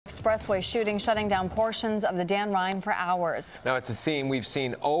Expressway shooting shutting down portions of the Dan Ryan for hours. Now, it's a scene we've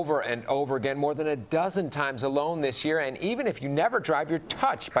seen over and over again, more than a dozen times alone this year. And even if you never drive, you're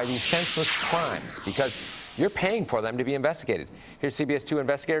touched by these senseless crimes because you're paying for them to be investigated. Here's CBS 2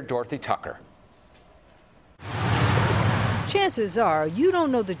 investigator Dorothy Tucker. Chances are you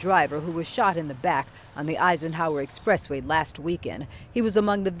don't know the driver who was shot in the back on the Eisenhower Expressway last weekend. He was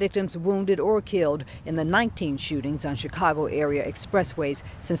among the victims wounded or killed in the 19 shootings on Chicago area expressways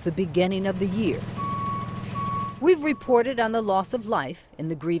since the beginning of the year. We've reported on the loss of life and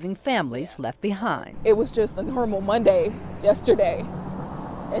the grieving families left behind. It was just a normal Monday yesterday,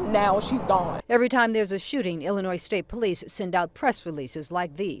 and now she's gone. Every time there's a shooting, Illinois State Police send out press releases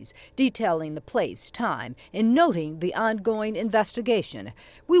like these, detailing the place, time, and noting the ongoing investigation.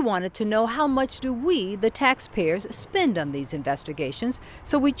 We wanted to know how much do we, the taxpayers, spend on these investigations,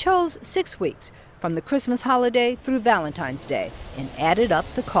 so we chose 6 weeks, from the Christmas holiday through Valentine's Day, and added up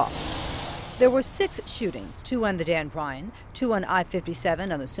the cost. There were 6 shootings, 2 on the Dan Ryan, 2 on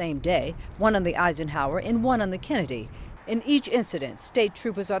I-57 on the same day, 1 on the Eisenhower, and 1 on the Kennedy. In each incident, state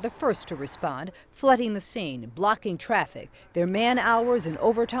troopers are the first to respond, flooding the scene, blocking traffic. Their man hours and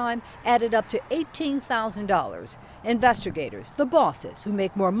overtime added up to $18,000. Investigators, the bosses who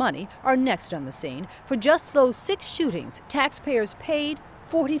make more money, are next on the scene. For just those 6 shootings, taxpayers paid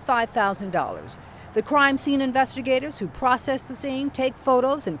 $45,000. The crime scene investigators who process the scene, take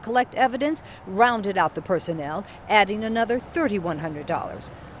photos, and collect evidence rounded out the personnel, adding another $3,100.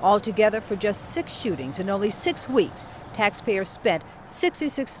 Altogether, for just 6 shootings in only 6 weeks, taxpayers spent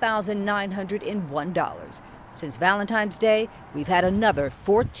 $66,901. Since Valentine's Day, we've had another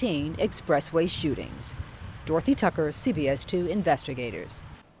 14 expressway shootings. Dorothy Tucker, CBS 2 Investigators.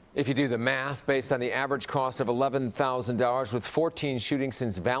 If you do the math, based on the average cost of $11,000 with 14 shootings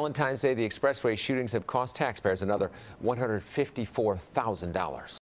since Valentine's Day, the expressway shootings have cost taxpayers another $154,000.